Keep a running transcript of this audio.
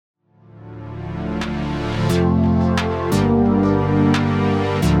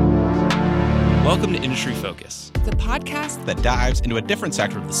Welcome to Industry Focus, the podcast that dives into a different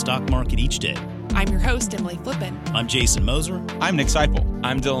sector of the stock market each day. I'm your host, Emily Flippen. I'm Jason Moser. I'm Nick Seipel.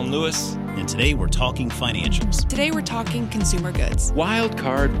 I'm Dylan Lewis. And today we're talking financials. Today we're talking consumer goods. Wild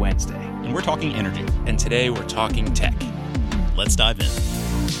Card Wednesday. And we're talking energy. And today we're talking tech. Let's dive in.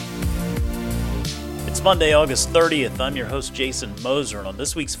 It's Monday, August 30th. I'm your host, Jason Moser, and on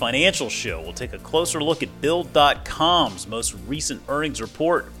this week's financial show, we'll take a closer look at Build.com's most recent earnings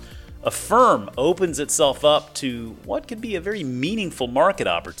report. Affirm opens itself up to what could be a very meaningful market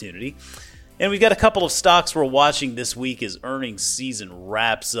opportunity. And we've got a couple of stocks we're watching this week as earnings season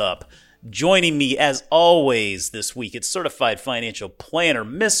wraps up. Joining me, as always, this week, it's certified financial planner,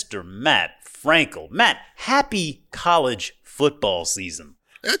 Mr. Matt Frankel. Matt, happy college football season.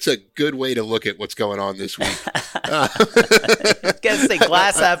 That's a good way to look at what's going on this week. Gotta say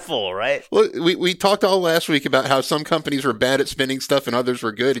glass half full, right? Well, we talked all last week about how some companies were bad at spinning stuff and others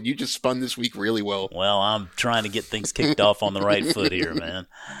were good, and you just spun this week really well. Well, I'm trying to get things kicked off on the right foot here, man.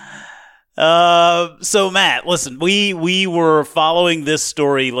 So Matt, listen, we were following this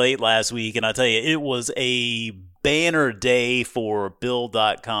story late last week, and I tell you, it was a banner day for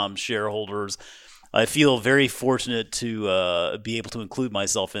Build.com shareholders. I feel very fortunate to be able to include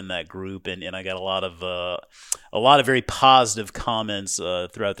myself in that group, and I got a lot of very positive comments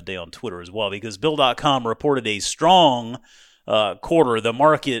throughout the day on Twitter as well, because Build.com reported a strong quarter. The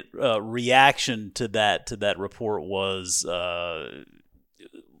market reaction to that report was,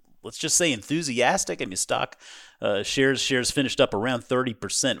 let's just say, enthusiastic. I mean, stock shares finished up around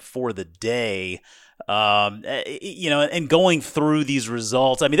 30% for the day. And going through these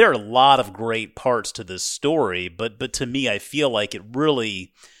results, I mean, there are a lot of great parts to this story, but to me, I feel like it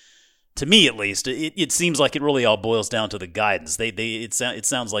really, to me at least, it seems like it really all boils down to the guidance. It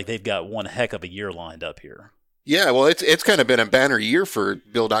sounds like they've got one heck of a year lined up here. Yeah, well, it's kind of been a banner year for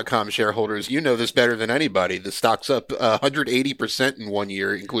Build.com shareholders. You know this better than anybody. The stock's up 180% in 1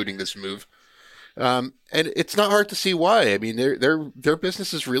 year, including this move. And it's not hard to see why. I mean, their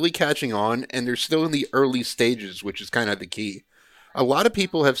business is really catching on, and they're still in the early stages, which is kind of the key. A lot of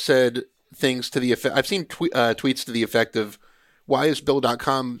people have said things to the effect. I've seen tweets to the effect of, "Why is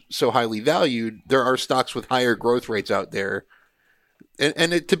Build.com so highly valued? There are stocks with higher growth rates out there."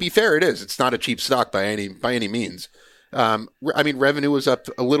 And to be fair, it is. It's not a cheap stock by any means. I mean, revenue was up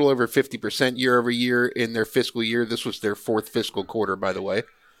a little over 50% year over year in their fiscal year. This was their fourth fiscal quarter, by the way.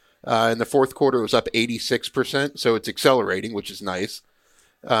 In the fourth quarter, it was up 86%, so it's accelerating, which is nice.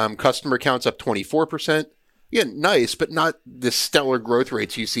 Customer count's up 24%. Yeah, nice, but not the stellar growth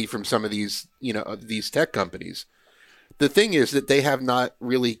rates you see from some of these tech companies. The thing is that they have not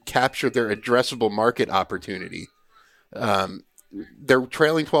really captured their addressable market opportunity. Their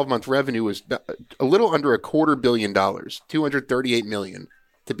trailing 12-month revenue is a little under $250 million, $238 million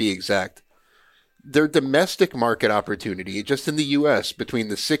to be exact. Their domestic market opportunity, just in the U.S., between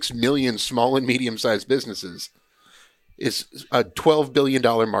the 6 million small and medium-sized businesses, is a $12 billion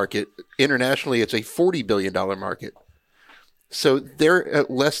market. Internationally, it's a $40 billion market. So they're at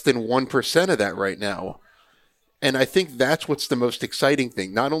less than 1% of that right now. And I think that's what's the most exciting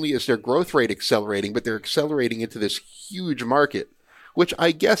thing. Not only is their growth rate accelerating, but they're accelerating into this huge market, which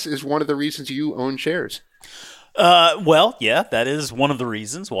I guess is one of the reasons you own shares. Well, yeah, that is one of the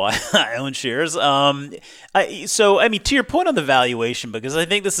reasons why I own shares. To your point on the valuation, because I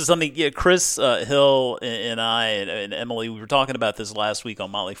think this is something, Chris Hill and I and Emily, we were talking about this last week on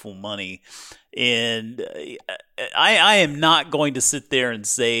Motley Fool Money, and I am not going to sit there and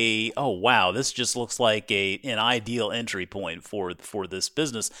say, oh, wow, this just looks like an ideal entry point for this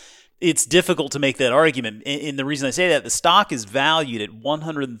business. It's difficult to make that argument. And the reason I say that, the stock is valued at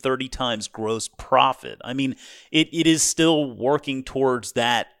 130 times gross profit. I mean, it is still working towards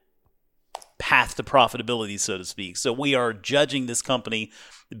that path to profitability, so to speak. So we are judging this company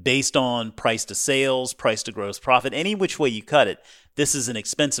based on price to sales, price to gross profit, any which way you cut it. This is an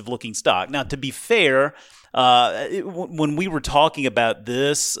expensive looking stock. Now, to be fair, when we were talking about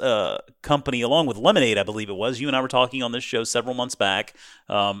this company, along with Lemonade, I believe it was, you and I were talking on this show several months back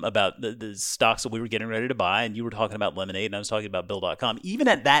about the stocks that we were getting ready to buy, and you were talking about Lemonade, and I was talking about Build.com. Even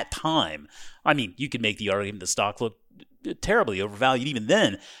at that time, I mean, you could make the argument the stock looked terribly overvalued even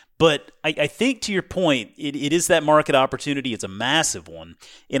then. But I think, to your point, it is that market opportunity. It's a massive one.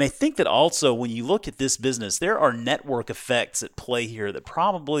 And I think that also when you look at this business, there are network effects at play here that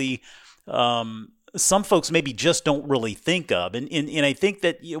probably some folks maybe just don't really think of. And I think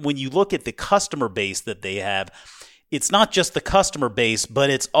that when you look at the customer base that they have, it's not just the customer base,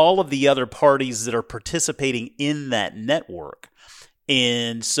 but it's all of the other parties that are participating in that network.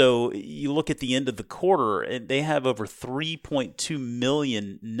 And so you look at the end of the quarter, and they have over 3.2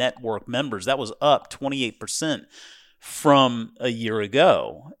 million network members. That was up 28% from a year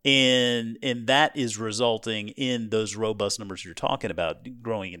ago. And that is resulting in those robust numbers you're talking about,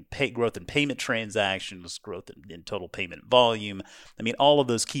 growth in payment transactions, growth in total payment volume. I mean, all of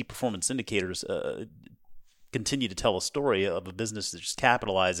those key performance indicators continue to tell a story of a business that's just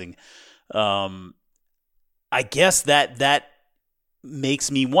capitalizing. I guess that makes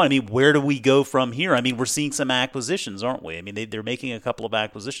me want. I mean, where do we go from here? I mean, we're seeing some acquisitions, aren't we? I mean, they're making a couple of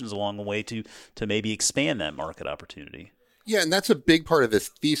acquisitions along the way to maybe expand that market opportunity. Yeah, and that's a big part of this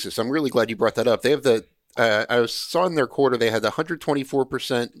thesis. I'm really glad you brought that up. They have I saw in their quarter they had the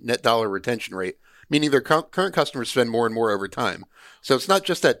 124% net dollar retention rate, meaning their current customers spend more and more over time. So it's not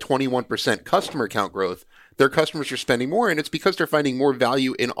just that 21% customer count growth. Their customers are spending more, and it's because they're finding more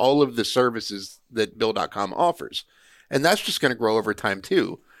value in all of the services that Bill.com offers. And that's just going to grow over time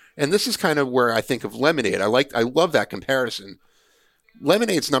too. And this is kind of where I think of Lemonade. I love that comparison.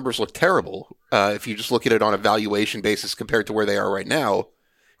 Lemonade's numbers look terrible if you just look at it on a valuation basis compared to where they are right now.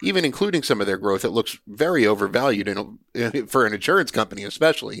 Even including some of their growth, it looks very overvalued for an insurance company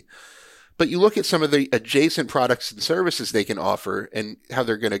especially. But you look at some of the adjacent products and services they can offer and how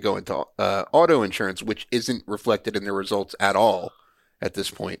they're going to go into auto insurance, which isn't reflected in their results at all at this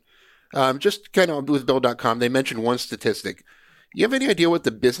point. Just kind of with Bill.com, they mentioned one statistic. You have any idea what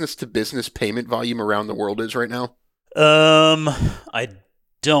the business-to-business payment volume around the world is right now? I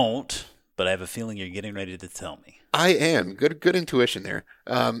don't, but I have a feeling you're getting ready to tell me. I am. Good intuition there.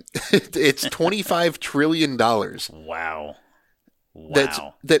 It's $25 trillion. Wow.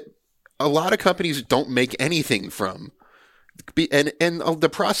 That a lot of companies don't make anything from. And the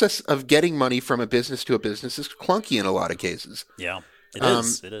process of getting money from a business to a business is clunky in a lot of cases. Yeah, it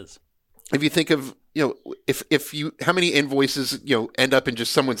is. It is. If you think of, how many invoices, end up in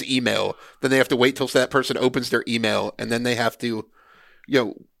just someone's email, then they have to wait till that person opens their email, and then they have to,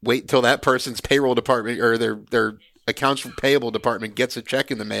 wait till that person's payroll department or their accounts payable department gets a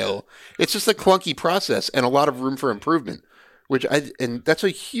check in the mail. It's just a clunky process and a lot of room for improvement, and that's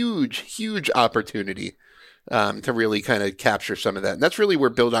a huge, huge opportunity to really kind of capture some of that. And that's really where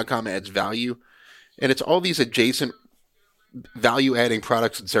Bill.com adds value. And it's all these adjacent value-adding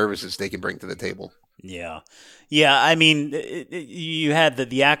products and services they can bring to the table. Yeah. I mean, you had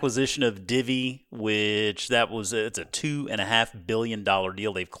the acquisition of Divvy, which it's a $2.5 billion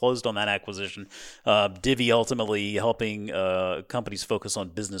deal. They've closed on that acquisition. Divvy ultimately helping companies focus on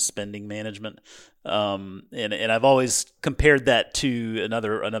business spending management. And I've always compared that to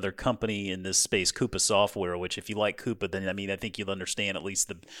another company in this space, Coupa Software, which if you like Coupa, then I think you'll understand at least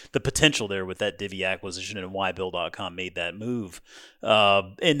the potential there with that Divvy acquisition and why Bill.com made that move.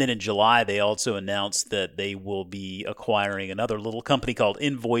 And then in July, they also announced that they will be acquiring another little company called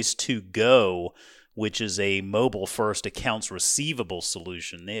Invoice2Go, which is a mobile-first accounts receivable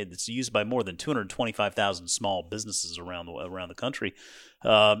solution. It's used by more than 225,000 small businesses around the country.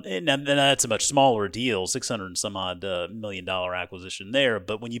 And that's a much smaller deal, $600 and some odd $1 million acquisition there.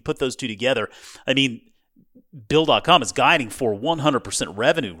 But when you put those two together, Bill.com is guiding for 100%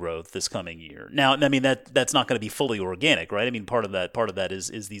 revenue growth this coming year. Now, that's not going to be fully organic, right? Part of that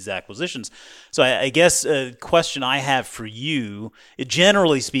is these acquisitions. So I guess a question I have for you,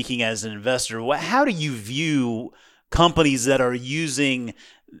 generally speaking, as an investor, how do you view companies that are using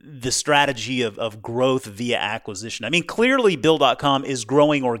the strategy of growth via acquisition? Clearly Bill.com is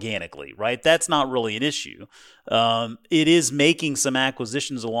growing organically, right? That's not really an issue. It is making some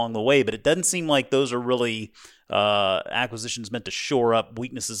acquisitions along the way, but it doesn't seem like those are really acquisitions meant to shore up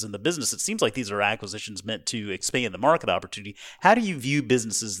weaknesses in the business. It seems like these are acquisitions meant to expand the market opportunity. How do you view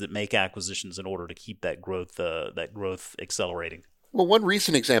businesses that make acquisitions in order to keep that growth accelerating? Well, one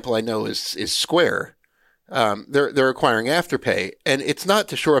recent example I know is Square. They're acquiring Afterpay, and it's not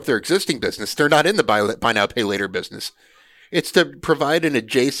to shore up their existing business. They're not in the buy now, pay later business. It's to provide an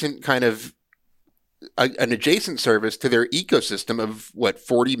adjacent an adjacent service to their ecosystem of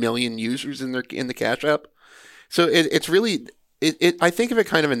 40 million users in the Cash App. So it's really I think of it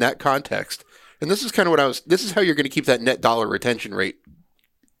kind of in that context. And this is kind of this is how you're going to keep that net dollar retention rate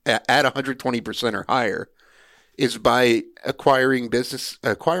at 120% or higher, is by acquiring businesses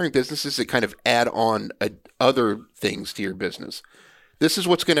that kind of add on other things to your business. This is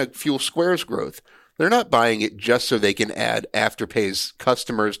what's going to fuel Square's growth. They're not buying it just so they can add Afterpay's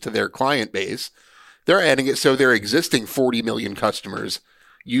customers to their client base. They're adding it so their existing 40 million customers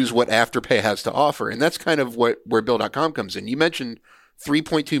use what Afterpay has to offer. And that's kind of where Bill.com comes in. You mentioned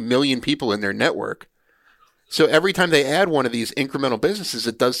 3.2 million people in their network. So every time they add one of these incremental businesses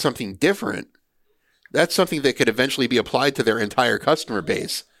that does something different, that's something that could eventually be applied to their entire customer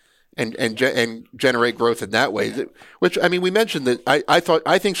base and generate growth in that way. Which, I mean, we mentioned that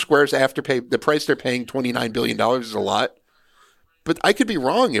I think Square's Afterpay, the price they're paying, $29 billion, is a lot. But I could be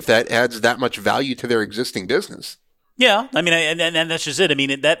wrong if that adds that much value to their existing business. Yeah, I mean, and that's just it. I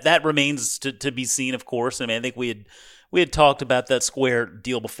mean, that remains to be seen, of course. I mean, I think we had talked about that Square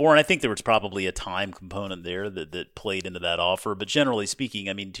deal before, and I think there was probably a time component there that played into that offer. But generally speaking,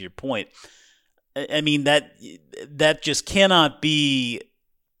 I mean, to your point, I mean that just cannot be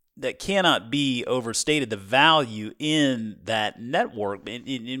overstated. The value in that network,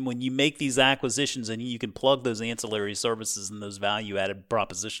 and when you make these acquisitions and you can plug those ancillary services and those value-added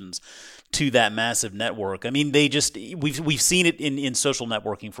propositions to that massive network. I mean, we've seen it in social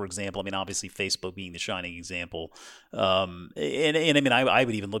networking, for example. I mean, obviously Facebook being the shining example, and I mean, I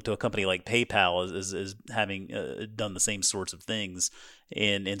would even look to a company like PayPal as having done the same sorts of things,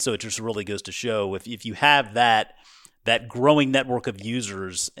 and so it just really goes to show if you have that growing network of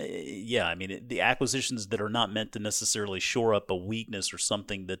users, I mean, the acquisitions that are not meant to necessarily shore up a weakness or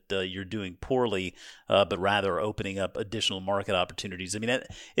something that you're doing poorly, but rather opening up additional market opportunities. I mean,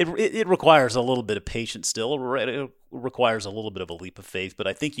 it requires a little bit of patience still. It requires a little bit of a leap of faith, but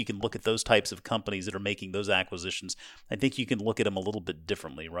I think you can look at those types of companies that are making those acquisitions. I think you can look at them a little bit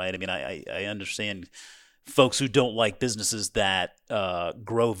differently, right? I mean, I understand folks who don't like businesses that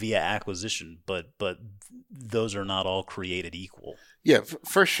grow via acquisition, but those are not all created equal. Yeah,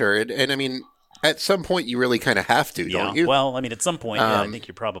 for sure. And I mean, at some point you really kind of have to, don't you? Well, I mean, at some point, I think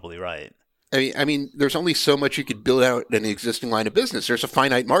you're probably right. I mean, there's only so much you could build out in an existing line of business. There's a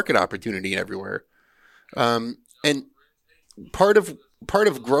finite market opportunity everywhere. And part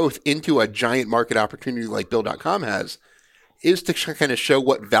of growth into a giant market opportunity like Bill.com has is to kind of show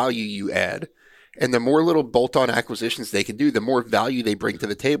what value you add. And the more little bolt-on acquisitions they can do, the more value they bring to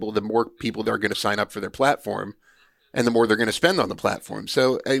the table, the more people they're going to sign up for their platform, and the more they're going to spend on the platform.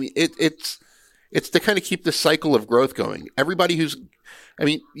 So, I mean, it's to kind of keep the cycle of growth going.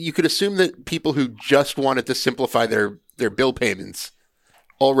 You could assume that people who just wanted to simplify their bill payments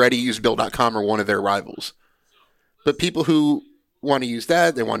already use Bill.com or one of their rivals. But people who want to use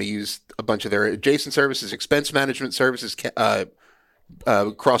that, they want to use a bunch of their adjacent services, expense management services,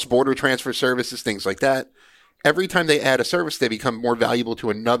 cross-border transfer services, things like that. Every time they add a service, they become more valuable to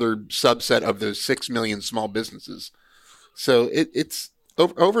another subset of those 6 million small businesses. So it's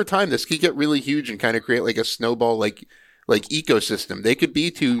over time, this could get really huge and kind of create like a snowball like ecosystem. They could be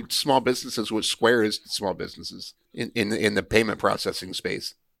to small businesses what Square is to small businesses in the payment processing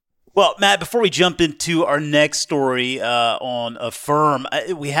space. Well, Matt, before we jump into our next story on Affirm,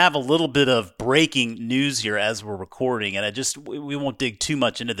 we have a little bit of breaking news here as we're recording, and we won't dig too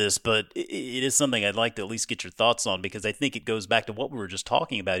much into this, but it is something I'd like to at least get your thoughts on, because I think it goes back to what we were just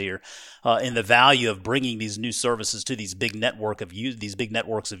talking about here, in the value of bringing these new services to these big networks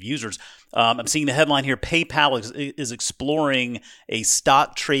of users. I'm seeing the headline here: PayPal is exploring a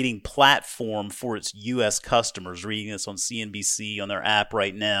stock trading platform for its U.S. customers. Reading this on CNBC on their app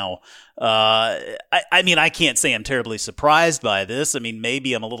right now. I mean, I can't say I'm terribly surprised by this. I mean,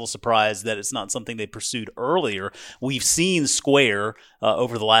 maybe I'm a little surprised that it's not something they pursued earlier. We've seen Square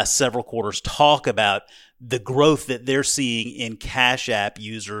over the last several quarters talk about the growth that they're seeing in Cash App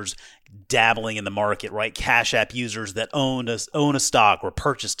users dabbling in the market, right? Cash App users that own a stock or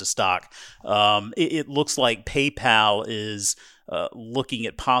purchased a stock. It looks like PayPal is looking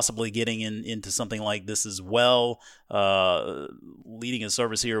at possibly getting into something like this as well, leading a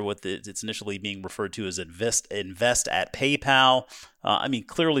service here with it's initially being referred to as Invest at PayPal. I mean,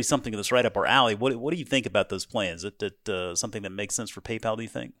 clearly something that's right up our alley. What do you think about those plans? Is it something that makes sense for PayPal, do you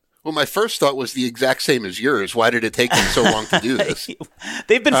think? Well, my first thought was the exact same as yours. Why did it take them so long to do this?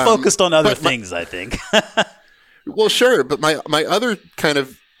 They've been focused on other things, I think. Well, sure, but my other kind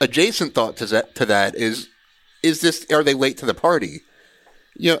of adjacent thought to that is this? Are they late to the party?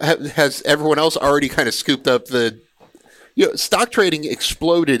 You know, has everyone else already kind of scooped up the? You know, stock trading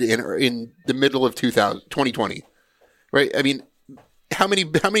exploded in the middle of 2020, right? I mean, how many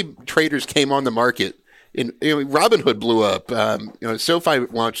traders came on the market? Robinhood blew up. SoFi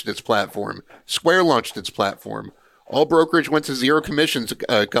launched its platform. Square launched its platform. All brokerage went to zero commissions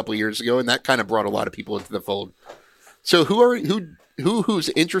a couple of years ago, and that kind of brought a lot of people into the fold. So who's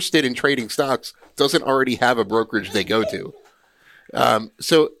interested in trading stocks doesn't already have a brokerage they go to.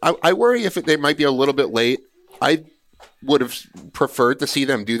 So I worry if they might be a little bit late. I would have preferred to see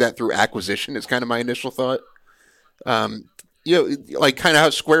them do that through acquisition. Is kind of my initial thought. Like kind of how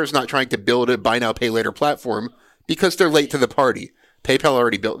Square's not trying to build a buy now, pay later platform because they're late to the party. PayPal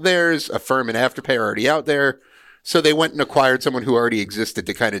already built theirs. Affirm and Afterpay are already out there. So they went and acquired someone who already existed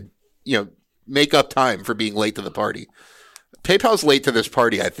to kind of, make up time for being late to the party. PayPal's late to this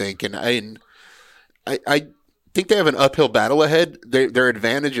party, I think, and I think they have an uphill battle ahead. Their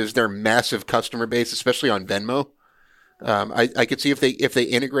advantage is their massive customer base, especially on Venmo. I could see if they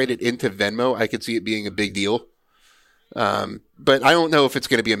integrate it into Venmo, I could see it being a big deal. But I don't know if it's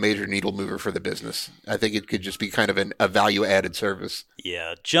going to be a major needle mover for the business. I think it could just be kind of a value-added service.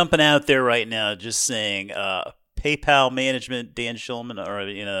 Yeah, jumping out there right now, just saying PayPal management, Dan Schulman, or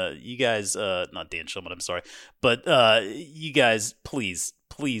you guys, not Dan Schulman, I'm sorry, but you guys, please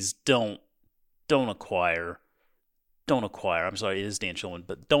don't acquire. Don't acquire. I'm sorry, it is Dan Schulman,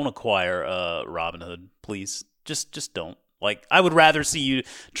 but don't acquire Robinhood, please. Just don't. Like, I would rather see you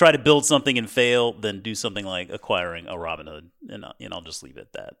try to build something and fail than do something like acquiring a Robinhood, and I'll just leave it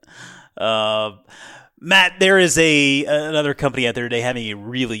at that. Matt, there is another company out there today having a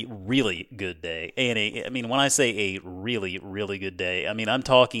really, really good day. And I mean, when I say a really, really good day, I mean, I'm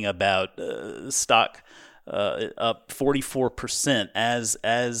talking about stock up 44%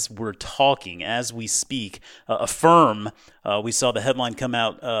 as we're talking, as we speak. Affirm, we saw the headline come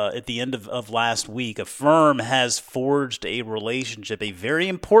out at the end of last week. Affirm has forged a relationship, a very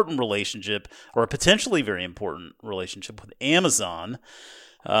important relationship, or a potentially very important relationship with Amazon.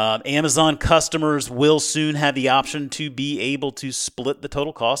 Amazon customers will soon have the option to be able to split the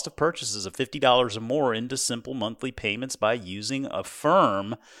total cost of purchases of $50 or more into simple monthly payments by using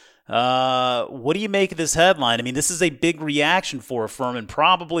Affirm. What do you make of this headline? I mean, this is a big reaction for Affirm, and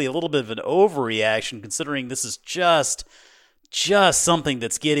probably a little bit of an overreaction, considering this is just something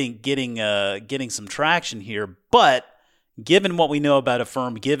that's getting some traction here. But given what we know about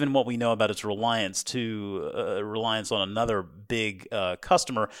Affirm, given what we know about its reliance on another big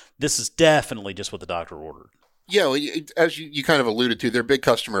customer, this is definitely just what the doctor ordered. Yeah, well, as you kind of alluded to, their big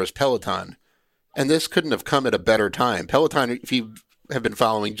customer is Peloton, and this couldn't have come at a better time. Peloton, if you have been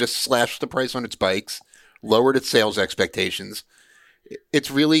following, just slashed the price on its bikes, lowered its sales expectations. It's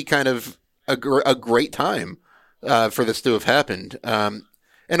really kind of a great time for this to have happened. And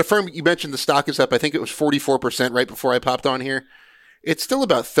Affirm, you mentioned the stock is up. I think it was 44% right before I popped on here. It's still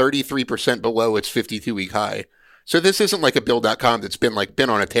about 33% below its 52-week high. So this isn't like a Bill.com that's been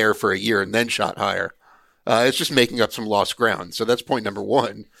on a tear for a year and then shot higher. It's just making up some lost ground. So that's point number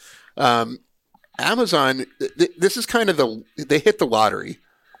one. Amazon, this is kind of they hit the lottery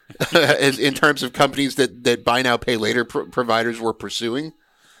in terms of companies that buy now, pay later providers were pursuing.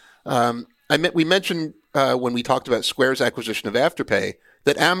 We mentioned when we talked about Square's acquisition of Afterpay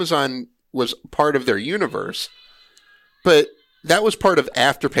that Amazon was part of their universe, but that was part of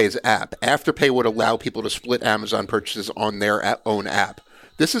Afterpay's app. Afterpay would allow people to split Amazon purchases on their own app.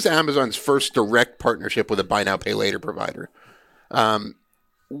 This is Amazon's first direct partnership with a buy now, pay later provider.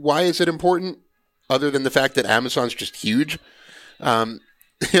 Why is it important? Other than the fact that Amazon's just huge,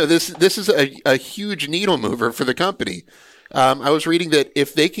 this is a huge needle mover for the company. I was reading that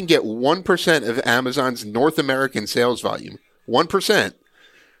if they can get 1% of Amazon's North American sales volume, 1%,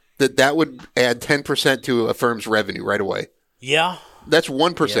 that would add 10% to Affirm's revenue right away. Yeah. That's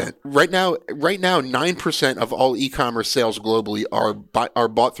 1%. Yeah. Right now, 9% of all e-commerce sales globally are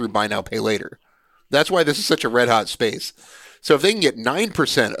bought through buy now, pay later. That's why this is such a red hot space. So if they can get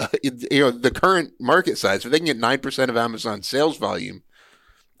 9%, the current market size, if they can get 9% of Amazon's sales volume,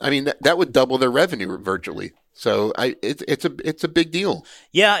 I mean, that would double their revenue virtually. So it's a big deal.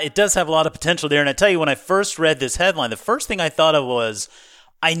 Yeah, it does have a lot of potential there. And I tell you, when I first read this headline, the first thing I thought of was,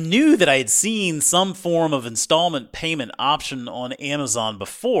 I knew that I had seen some form of installment payment option on Amazon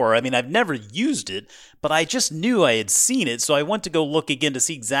before. I mean, I've never used it, but I just knew I had seen it. So I went to go look again to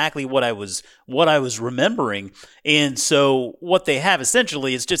see exactly what I was remembering. And so what they have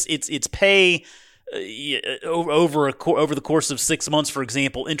essentially is just it's pay over the course of 6 months, for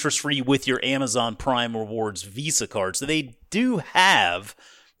example, interest-free with your Amazon Prime Rewards Visa card. So they do have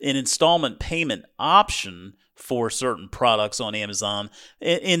an installment payment option for certain products on Amazon,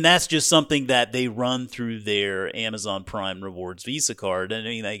 and that's just something that they run through their Amazon Prime Rewards Visa card. And I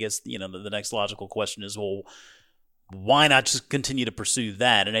mean, I guess the next logical question is, well, why not just continue to pursue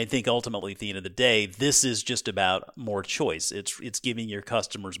that? And I think ultimately, at the end of the day, this is just about more choice. It's giving your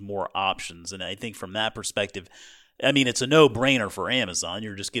customers more options, and I think from that perspective, I mean, it's a no-brainer for Amazon.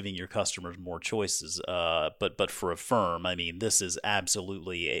 You're just giving your customers more choices. But for Affirm, I mean, this is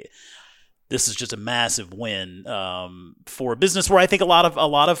absolutely this is just a massive win for a business where I think a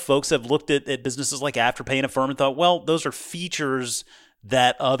lot of folks have looked at businesses like Afterpay and Affirm and thought, well, those are features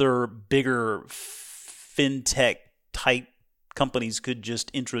that other bigger fintech type companies could just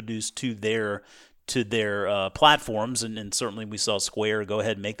introduce to their platforms, and certainly we saw Square go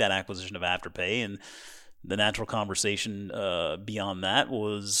ahead and make that acquisition of Afterpay, and the natural conversation beyond that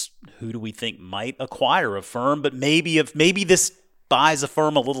was, who do we think might acquire a firm? But maybe this buys a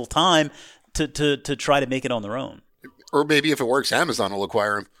firm a little time to try to make it on their own. Or maybe if it works, Amazon will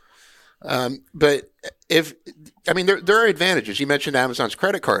acquire them. But there are advantages. You mentioned Amazon's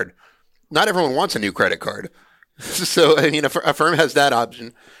credit card. Not everyone wants a new credit card. So, if a firm has that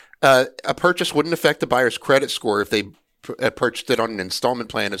option, a purchase wouldn't affect the buyer's credit score if they purchased it on an installment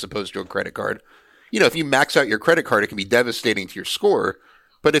plan as opposed to a credit card. If you max out your credit card, it can be devastating to your score.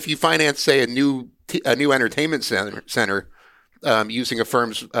 But if you finance, say, a new entertainment center using a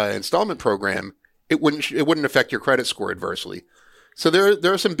firm's installment program, it wouldn't affect your credit score adversely. So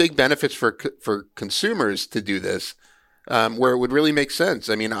there are some big benefits for consumers to do this, where it would really make sense.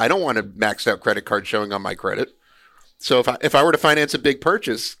 I don't want a maxed out credit card showing on my credit. So if I were to finance a big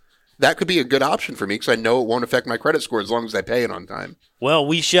purchase, that could be a good option for me because I know it won't affect my credit score as long as I pay it on time. Well,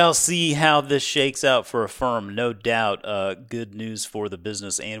 we shall see how this shakes out for a firm. No doubt, good news for the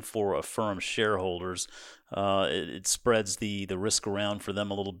business and for a firm shareholders. It spreads the risk around for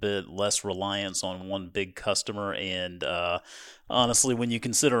them a little bit, less reliance on one big customer. And honestly, when you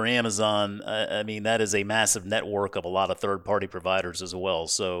consider Amazon, that is a massive network of a lot of third-party providers as well.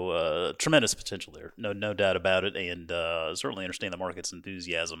 So tremendous potential there, no doubt about it, and certainly understand the market's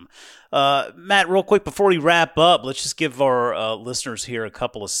enthusiasm. Matt, real quick before we wrap up, let's just give our listeners here a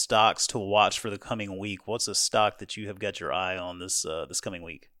couple of stocks to watch for the coming week. What's a stock that you have got your eye on this coming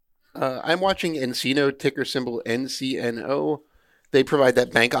week? I'm watching nCino, ticker symbol NCNO. They provide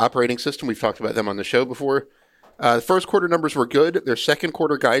that bank operating system. We've talked about them on the show before. The first quarter numbers were good. Their second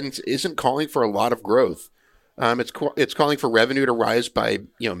quarter guidance isn't calling for a lot of growth. It's calling for revenue to rise by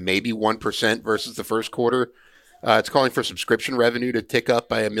maybe 1% versus the first quarter. It's calling for subscription revenue to tick up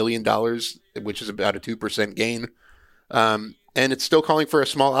by $1 million, which is about a 2% gain. And it's still calling for a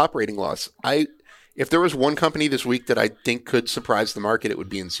small operating loss. If there was one company this week that I think could surprise the market, it would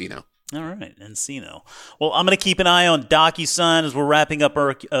be nCino. All right, nCino. Well, I'm going to keep an eye on DocuSign as we're wrapping up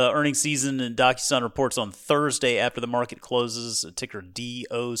our earnings season, and DocuSign reports on Thursday after the market closes, ticker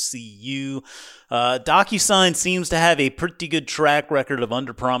DOCU. DocuSign seems to have a pretty good track record of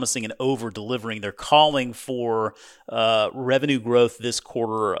under-promising and over-delivering. They're calling for revenue growth this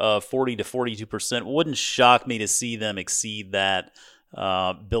quarter of 40 to 42%. Wouldn't shock me to see them exceed that.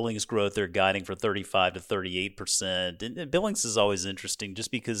 Billings growth, they're guiding for 35 to 38%. And billings is always interesting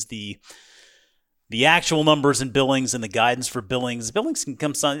just because the actual numbers in billings and the guidance for billings can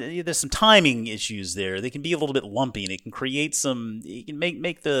come there's some timing issues there. They can be a little bit lumpy, and it can create it can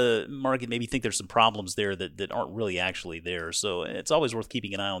make the market maybe think there's some problems there that aren't really actually there. So it's always worth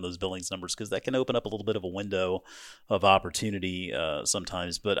keeping an eye on those billings numbers because that can open up a little bit of a window of opportunity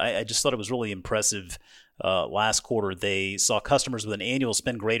sometimes. But I just thought it was really impressive. Last quarter, they saw customers with an annual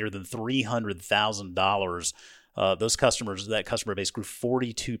spend greater than $300,000. That customer base grew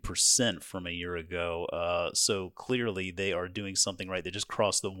 42% from a year ago. So clearly they are doing something right. They just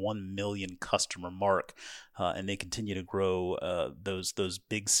crossed the 1 million customer mark, and they continue to grow those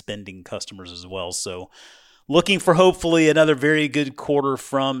big spending customers as well. So looking for hopefully another very good quarter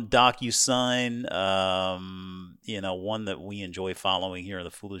from DocuSign, one that we enjoy following here in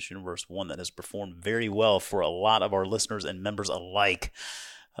the Foolish Universe, one that has performed very well for a lot of our listeners and members alike.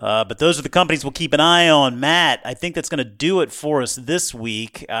 But those are the companies we'll keep an eye on. Matt, I think that's going to do it for us this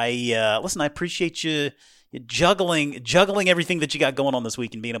week. I appreciate you juggling everything that you got going on this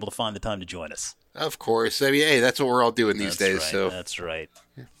week and being able to find the time to join us. Of course. Hey, that's what we're all doing these days. Right, so that's right.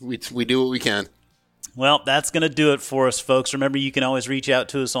 We do what we can. Well, that's going to do it for us, folks. Remember, you can always reach out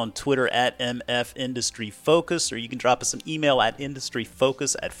to us on Twitter at MF Industry Focus, or you can drop us an email at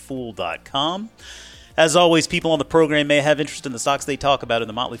industryfocus@fool.com. As always, people on the program may have interest in the stocks they talk about, and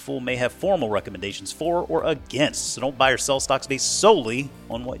the Motley Fool may have formal recommendations for or against. So don't buy or sell stocks based solely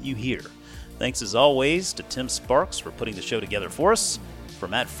on what you hear. Thanks, as always, to Tim Sparks for putting the show together for us. For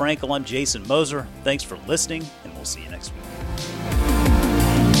Matt Frankel, I'm Jason Moser. Thanks for listening, and we'll see you next week.